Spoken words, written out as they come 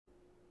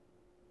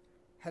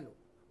Hello,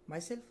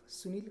 myself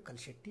Sunil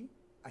Kalshetti,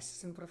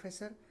 Assistant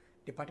Professor,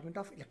 Department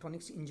of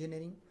Electronics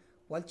Engineering,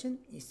 Walchand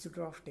Institute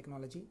of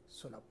Technology,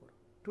 Solapur.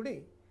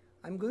 Today,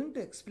 I am going to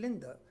explain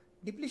the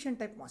depletion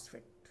type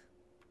MOSFET.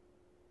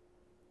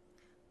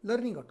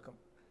 Learning outcome.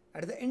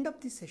 At the end of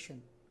this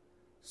session,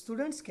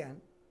 students can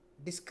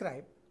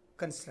describe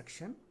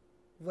construction,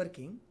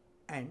 working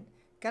and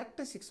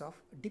characteristics of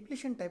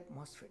depletion type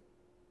MOSFET.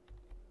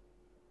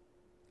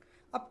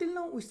 Up till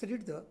now, we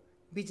studied the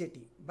BJT,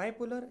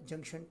 bipolar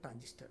junction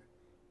transistor.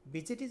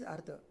 BJTs are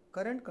the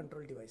current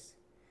control device.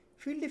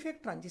 Field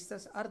effect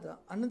transistors are the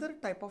another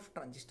type of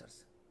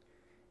transistors.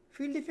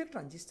 Field effect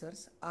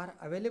transistors are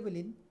available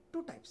in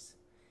two types: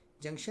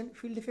 junction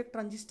field effect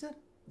transistor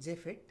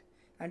 (JFET)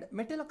 and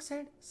metal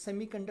oxide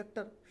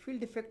semiconductor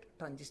field effect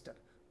transistor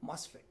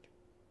 (MOSFET).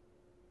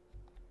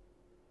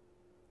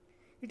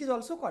 It is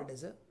also called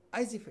as a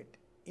IGFET,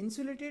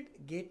 insulated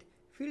gate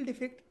field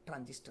effect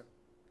transistor.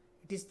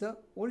 It is the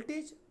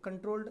voltage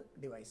controlled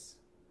device.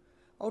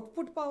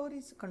 Output power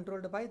is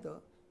controlled by the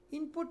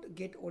input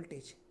gate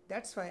voltage.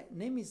 That's why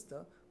name is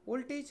the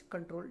voltage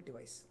control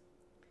device.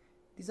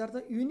 These are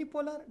the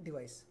unipolar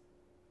device.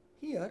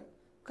 Here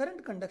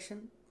current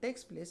conduction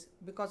takes place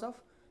because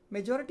of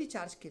majority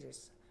charge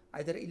carriers,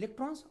 either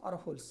electrons or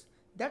holes.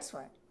 That's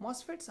why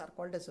MOSFETs are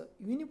called as a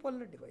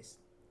unipolar device.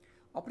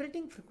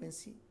 Operating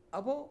frequency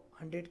above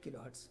 100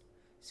 kHz.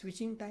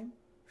 Switching time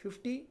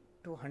 50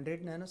 to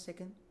 100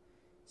 nanosecond.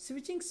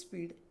 Switching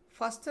speed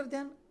faster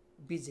than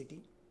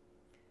BJT.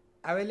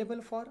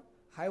 Available for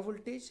high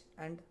voltage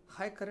and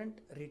high current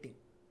rating.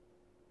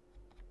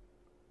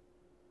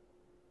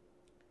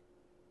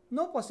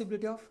 No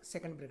possibility of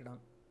second breakdown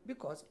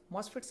because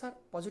MOSFETs are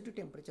positive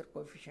temperature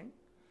coefficient.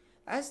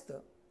 As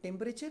the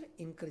temperature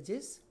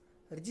increases,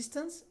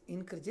 resistance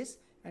increases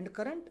and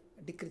current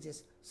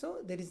decreases.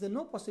 So there is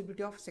no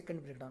possibility of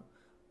second breakdown.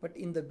 But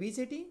in the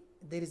BJT,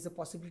 there is the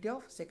possibility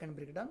of second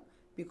breakdown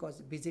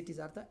because BJTs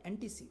are the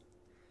NTC.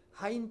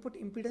 High input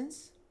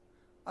impedance.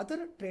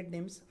 Other trade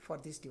names for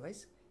this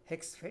device: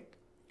 HEXFET,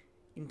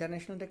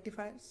 international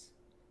rectifiers,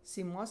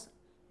 CMOS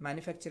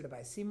manufactured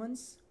by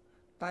Siemens,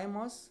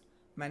 TiMOS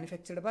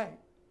manufactured by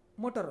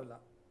Motorola.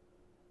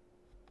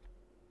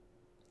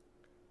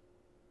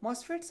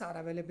 MOSFETs are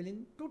available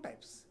in two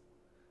types: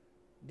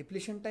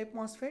 depletion type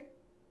MOSFET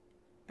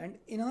and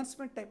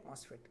enhancement type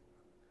MOSFET.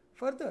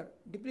 Further,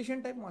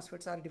 depletion type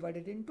MOSFETs are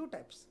divided in two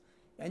types: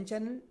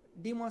 N-channel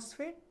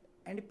D-MOSFET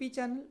and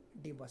P-channel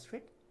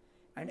D-MOSFET,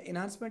 and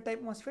enhancement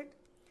type MOSFET,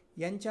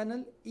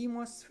 N-channel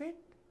E-MOSFET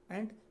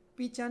and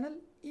P-channel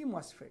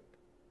E-MOSFET.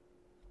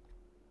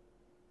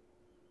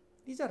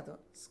 These are the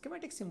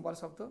schematic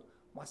symbols of the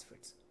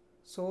MOSFETs: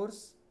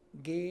 source,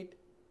 gate,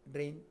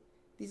 drain.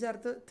 These are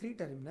the three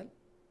terminal.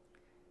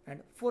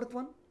 And fourth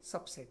one,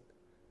 subset.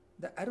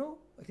 The arrow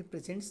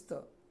represents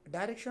the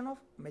direction of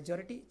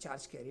majority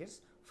charge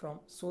carriers from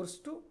source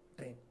to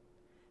drain.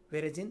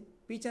 Whereas in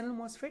P-channel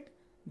MOSFET,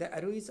 the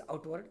arrow is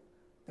outward,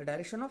 the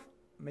direction of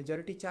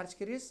majority charge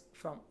carriers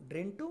from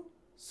drain to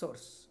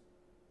source.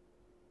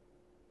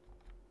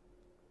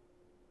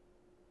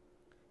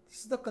 This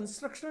is the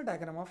constructional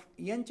diagram of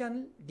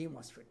N-channel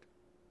D-MOSFET.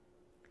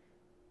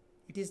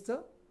 It is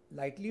the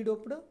lightly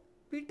doped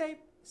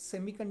P-type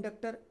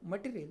semiconductor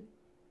material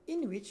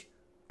in which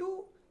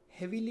two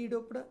heavily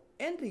doped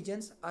N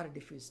regions are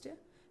diffused,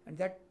 and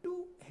that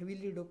two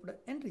heavily doped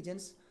N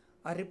regions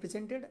are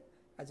represented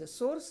as a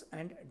source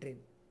and drain.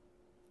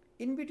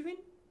 In between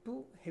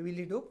two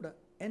heavily doped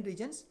N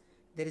regions,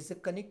 there is a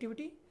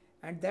connectivity,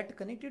 and that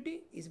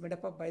connectivity is made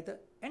up by the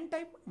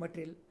N-type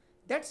material.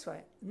 That's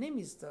why name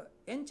is the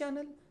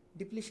N-channel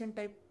depletion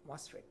type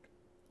MOSFET.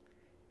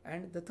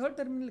 And the third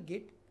terminal,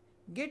 gate.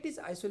 Gate is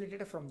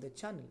isolated from the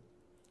channel.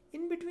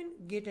 In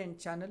between gate and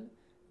channel,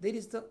 there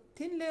is the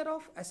thin layer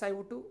of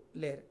SiO2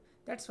 layer.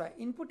 That's why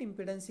input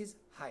impedance is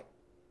high.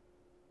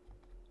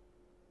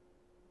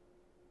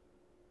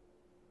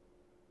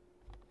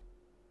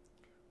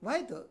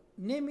 Why the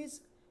name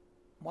is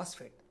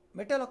MOSFET?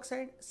 Metal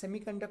oxide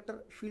semiconductor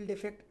field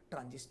effect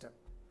transistor.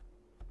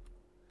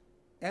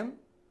 M,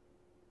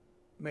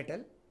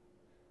 metal,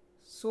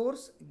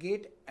 source,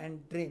 gate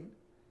and drain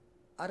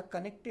are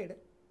connected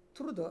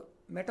through the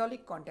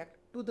metallic contact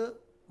to the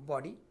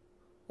body.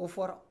 O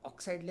for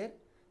oxide layer.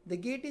 The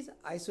gate is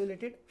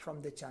isolated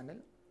from the channel.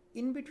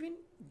 In between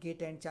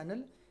gate and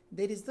channel,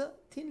 there is the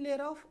thin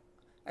layer of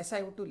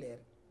SiO2 layer.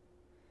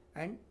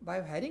 And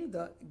by varying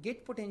the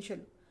gate potential,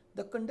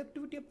 the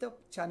conductivity of the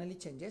channel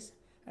changes,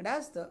 and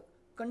as the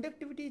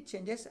conductivity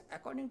changes,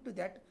 according to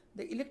that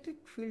the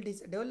electric field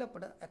is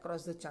developed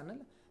across the channel,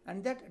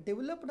 and that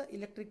developed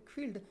electric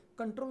field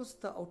controls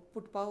the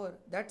output power.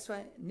 That's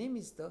why name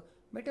is the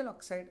metal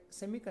oxide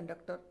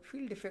semiconductor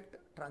field effect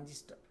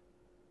transistor.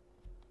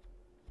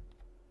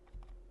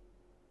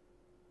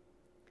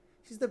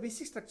 This is the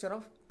basic structure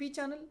of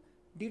P-channel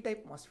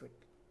D-type MOSFET.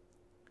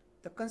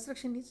 The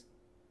construction is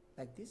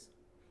like this.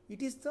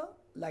 It is the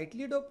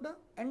lightly doped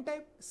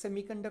N-type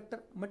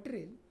semiconductor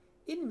material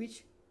in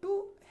which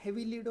two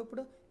heavily doped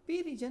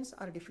P regions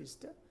are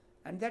diffused,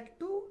 and that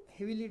two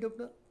heavily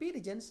doped P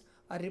regions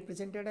are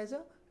represented as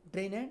a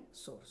drain and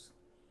source.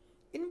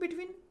 In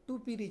between two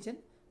P region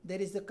there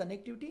is the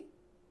connectivity,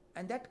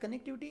 and that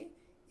connectivity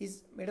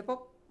is made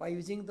up by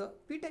using the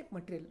P-type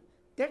material.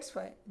 That's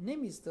why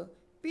name is the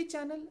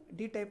P-channel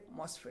D-type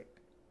MOSFET.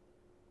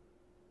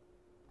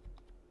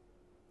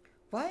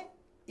 Why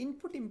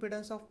input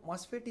impedance of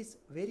MOSFET is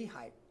very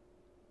high?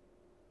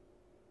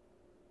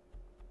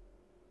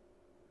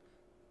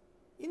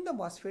 In the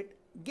MOSFET,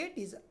 gate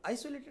is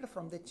isolated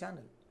from the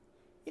channel.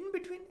 In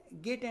between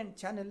gate and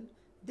channel,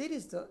 there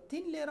is the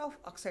thin layer of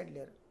oxide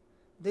layer.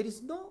 There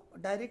is no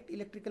direct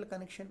electrical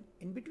connection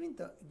in between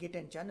the gate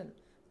and channel.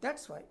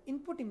 That's why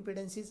input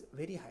impedance is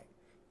very high.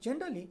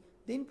 Generally,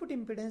 the input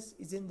impedance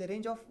is in the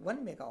range of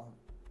 1 mega ohm.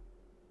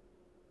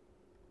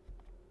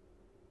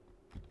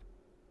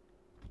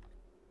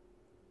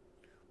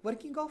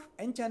 Working of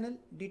N-channel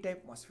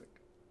D-type MOSFET.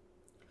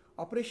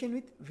 Operation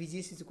with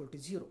VGS is equal to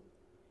 0.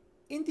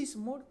 In this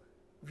mode,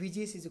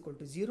 VGS is equal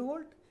to 0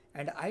 volt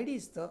and ID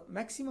is the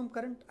maximum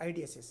current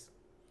IDSS.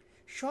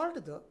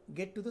 Short the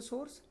gate to the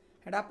source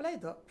and apply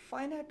the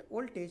finite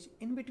voltage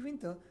in between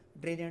the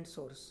drain and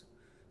source.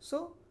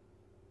 So,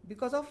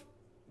 because of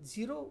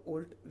 0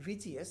 volt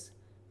VGS,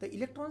 the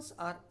electrons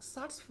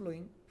starts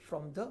flowing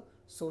from the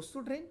source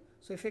to drain.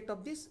 So, effect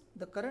of this,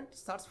 the current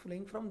starts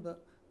flowing from the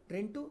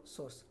drain to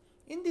source.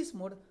 In this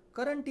mode,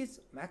 current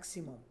is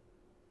maximum.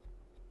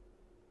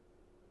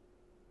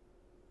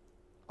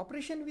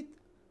 Operation with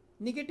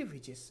negative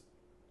VGS.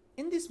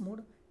 In this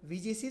mode,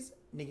 VGS is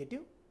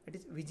negative, that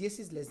is VGS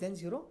is less than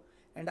 0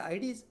 and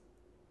ID is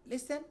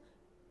less than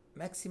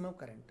maximum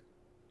current.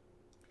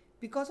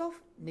 Because of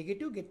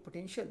negative gate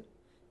potential,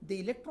 the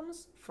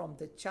electrons from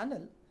the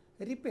channel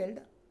repelled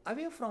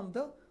away from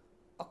the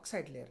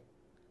oxide layer.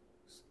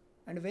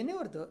 And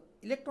whenever the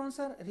electrons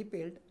are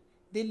repelled,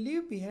 they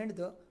leave behind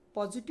the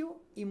positive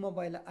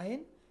immobile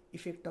ion.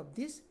 Effect of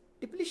this,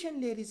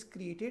 depletion layer is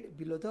created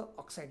below the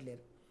oxide layer.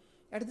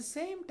 At the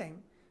same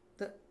time,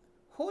 the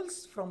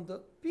holes from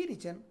the P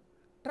region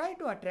try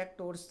to attract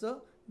towards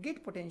the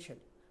gate potential,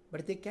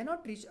 but they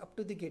cannot reach up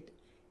to the gate.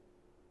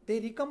 They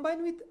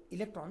recombine with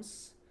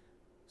electrons.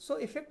 So,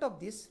 effect of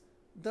this,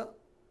 the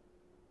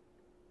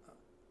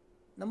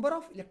number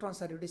of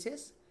electrons are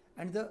reduces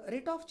and the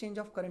rate of change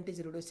of current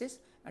is reduces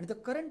and the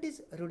current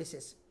is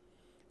reduces.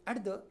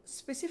 At the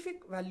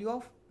specific value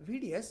of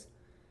VDS,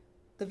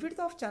 the width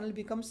of channel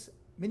becomes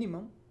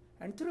minimum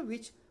and through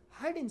which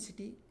high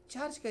density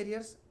charge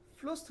carriers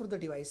flows through the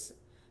device.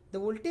 The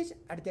voltage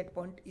at that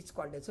point is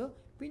called as a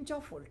pinch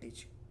off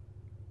voltage.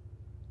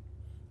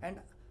 And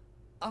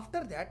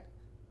after that,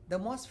 the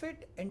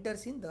MOSFET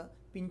enters in the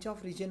pinch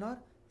off region or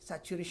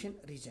saturation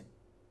region.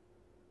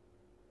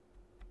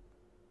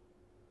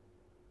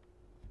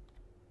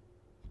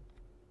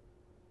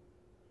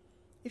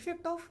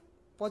 Effect of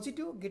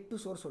positive gate to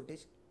source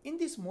voltage. In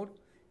this mode,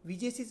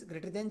 VGS is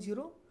greater than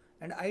 0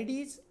 and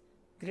ID is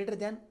greater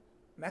than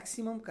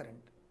maximum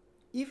current.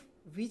 If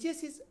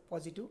VGS is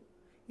positive,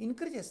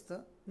 increases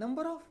the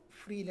number of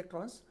free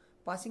electrons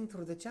passing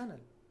through the channel.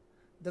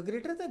 The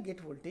greater the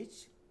gate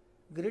voltage,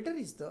 greater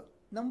is the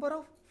number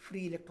of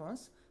free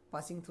electrons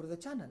passing through the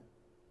channel.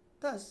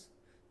 Thus,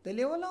 the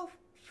level of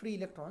free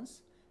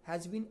electrons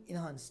has been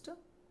enhanced,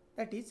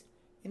 that is,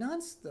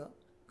 enhance the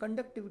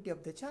conductivity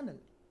of the channel,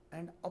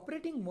 and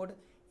operating mode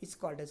is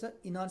called as a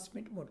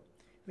enhancement mode.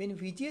 When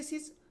VGS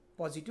is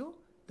positive,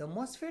 the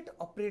MOSFET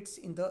operates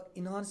in the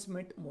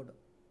enhancement mode.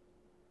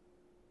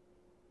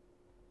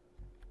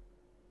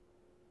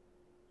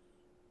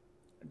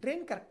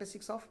 Drain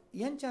characteristics of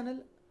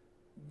N-channel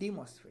D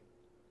MOSFET.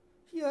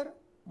 Here,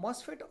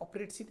 MOSFET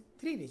operates in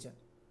three regions: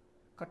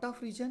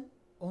 cutoff region,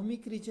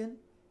 ohmic region,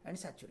 and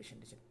saturation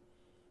region.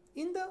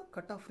 In the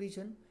cutoff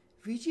region,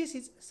 VGS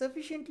is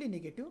sufficiently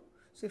negative,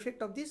 so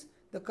effect of this,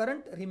 the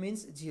current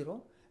remains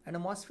 0 and a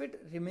MOSFET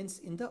remains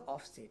in the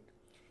off state.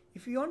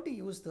 If you want to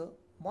use the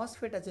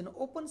MOSFET as an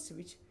open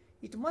switch,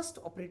 it must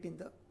operate in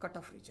the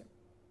cutoff region.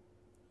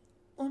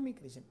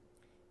 Ohmic region.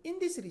 In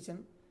this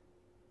region,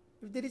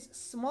 if there is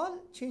small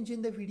change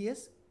in the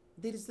VDS,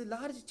 there is a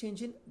large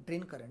change in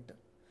drain current.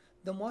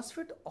 The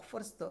MOSFET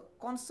offers the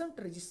constant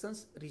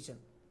resistance region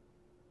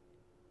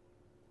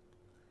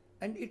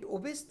and it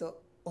obeys the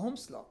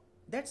Ohm's law.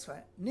 That's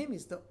why name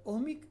is the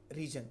ohmic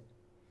region.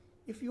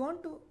 If you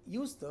want to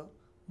use the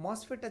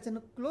MOSFET as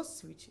a closed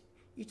switch,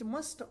 it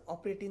must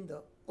operate in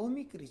the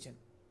ohmic region.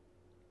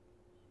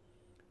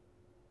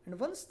 And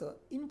once the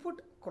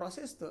input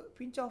crosses the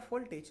pinch off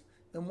voltage,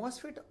 the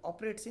MOSFET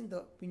operates in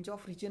the pinch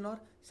off region or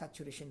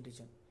saturation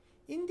region.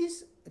 In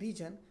this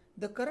region,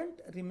 the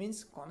current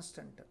remains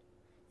constant.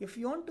 If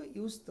you want to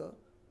use the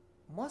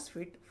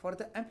MOSFET for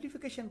the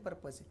amplification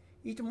purpose,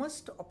 it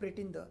must operate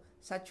in the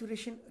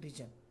saturation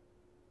region.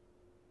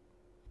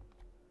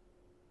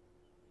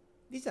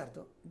 These are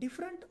the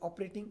different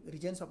operating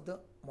regions of the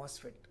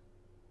MOSFET.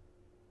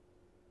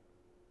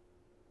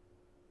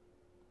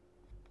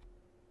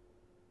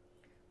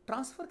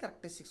 Transfer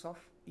characteristics of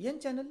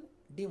N-channel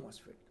D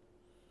MOSFET.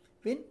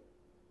 When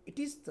it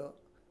is the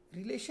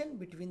relation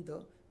between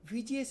the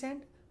VGS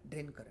and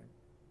drain current.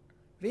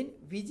 When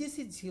VGS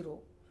is 0,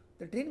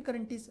 the drain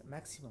current is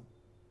maximum.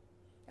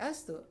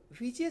 As the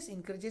VGS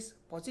increases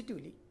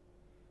positively,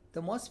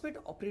 the MOSFET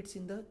operates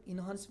in the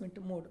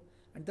enhancement mode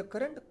and the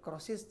current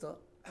crosses the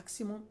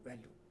maximum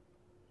value.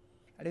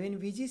 And when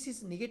VGS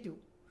is negative,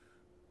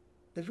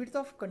 the width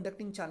of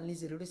conducting channel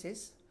is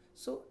reduces.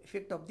 So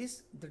effect of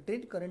this, the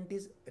drain current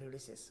is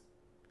reduces.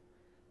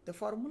 The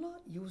formula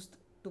used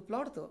to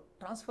plot the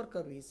transfer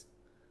curve is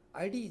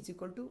ID is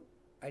equal to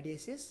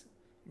IDSS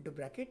into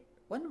bracket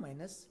 1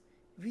 minus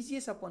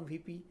VGS upon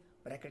VP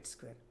bracket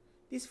square.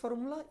 This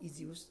formula is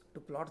used to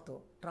plot the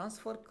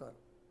transfer curve.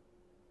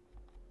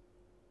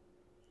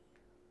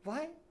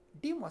 Why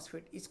D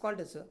MOSFET is called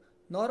as a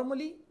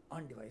normally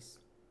on device?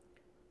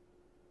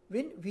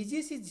 When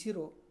VGS is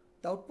 0,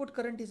 the output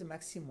current is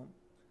maximum.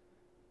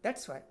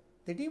 That's why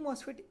the D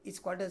MOSFET is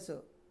called as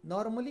a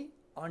normally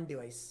on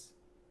device.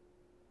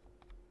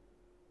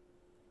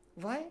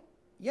 Why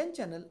N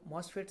channel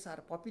MOSFETs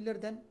are popular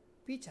than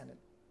P channel?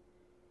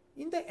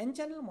 In the N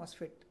channel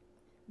MOSFET,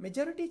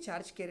 majority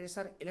charge carriers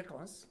are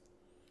electrons,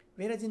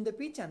 whereas in the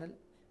P channel,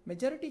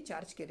 majority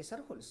charge carriers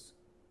are holes.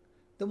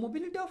 The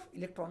mobility of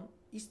electron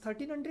is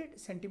 1300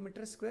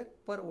 centimeter square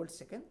per volt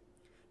second,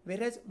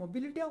 whereas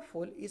mobility of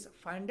hole is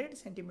 500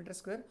 centimeter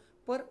square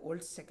per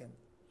volt second.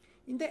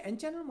 In the N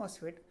channel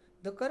MOSFET,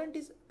 the current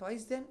is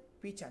twice than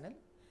P channel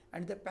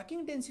and the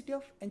packing density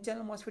of N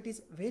channel MOSFET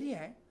is very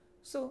high,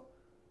 so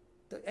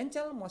the N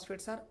channel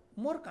MOSFETs are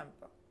more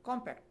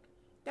compact.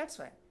 That's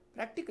why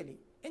practically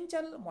N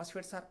channel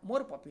MOSFETs are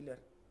more popular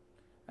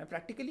and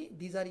practically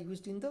these are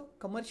used in the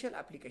commercial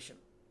application.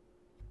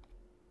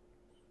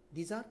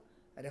 These are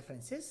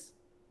references.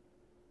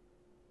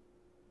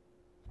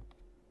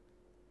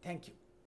 Thank you.